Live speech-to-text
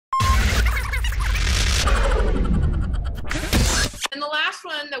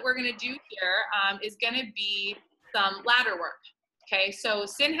one that we're gonna do here is gonna be some ladder work. Okay, so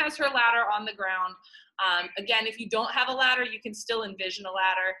Sin has her ladder on the ground. Again, if you don't have a ladder, you can still envision a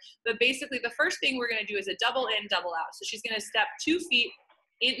ladder. But basically, the first thing we're gonna do is a double in, double out. So she's gonna step 2 feet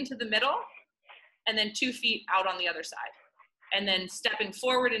into the middle, and then 2 feet out on the other side. And then stepping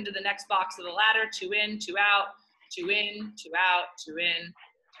forward into the next box of the ladder, 2 in, 2 out, 2 in, 2 out, 2 in,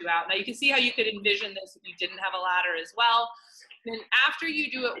 2 out. Now you can see how you could envision this if you didn't have a ladder as well. And then after you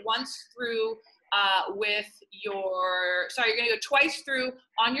do it once through with your, you're gonna go twice through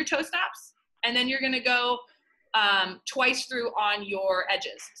on your toe stops, and then you're gonna go twice through on your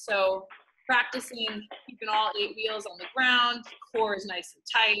edges. So practicing keeping all 8 wheels on the ground, core is nice and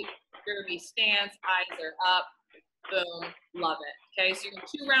tight, derby stance, eyes are up, boom, love it. Okay, so you're gonna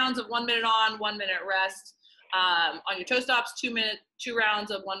 2 rounds of 1 minute on, 1 minute rest. On your toe stops, 2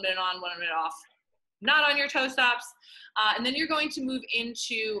 rounds of 1 minute on, 1 minute off, not on your toe stops. And then you're going to move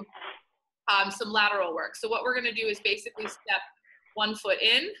into some lateral work. So what we're gonna do is basically step 1 foot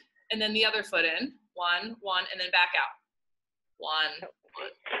in, and then the other foot in, 1, 1, and then back out. 1, 1.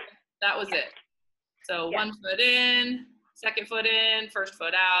 That was it. So 1 foot in, 2nd foot in, 1st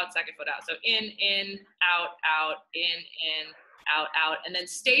foot out, 2nd foot out. So in, out, out, in, out, out. And then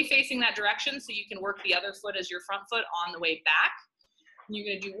stay facing that direction so you can work the other foot as your front foot on the way back. And you're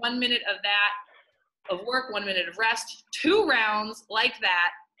gonna do 1 minute of that, of work, 1 minute of rest, 2 rounds like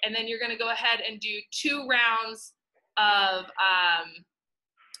that. And then you're gonna go ahead and do 2 rounds of,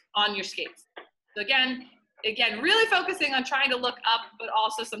 on your skates. So again, really focusing on trying to look up, but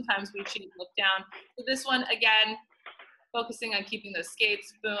also sometimes we should look down. So this one, again, focusing on keeping those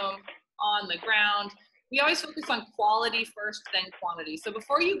skates, boom, on the ground. We always focus on quality first, then quantity. So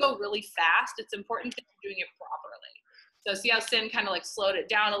before you go really fast, it's important that you're doing it properly. So see how Sin kind of like slowed it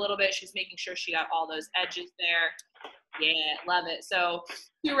down a little bit. She's making sure she got all those edges there. Yeah, love it. So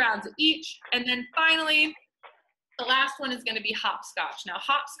 2 rounds of each. And then finally, the last one is gonna be hopscotch. Now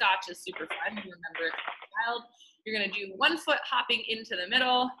hopscotch is super fun. You remember it from a child. You're gonna do 1 foot hopping into the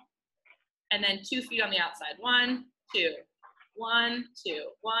middle, and then 2 feet on the outside. 1, 2, 1,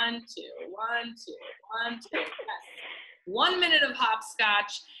 2, 1, 2, 1, 2, 1, 2. Yes. 1 minute of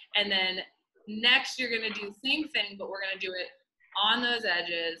hopscotch, and then next you're gonna do the same thing, but we're gonna do it on those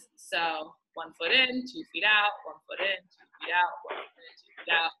edges. So 1 foot in, 2 feet out, 1 foot in, 2 feet out, 1 foot in, 2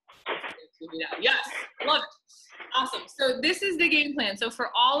 feet out, 1 foot in, 2 feet out. Yes, love it. Awesome. So this is the game plan. So for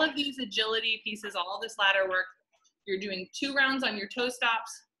all of these agility pieces, all this ladder work, you're doing 2 rounds on your toe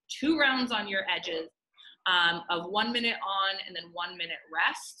stops, 2 rounds on your edges, of 1 minute on and then 1 minute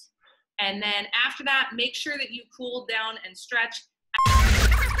rest. And then after that, make sure that you cool down and stretch.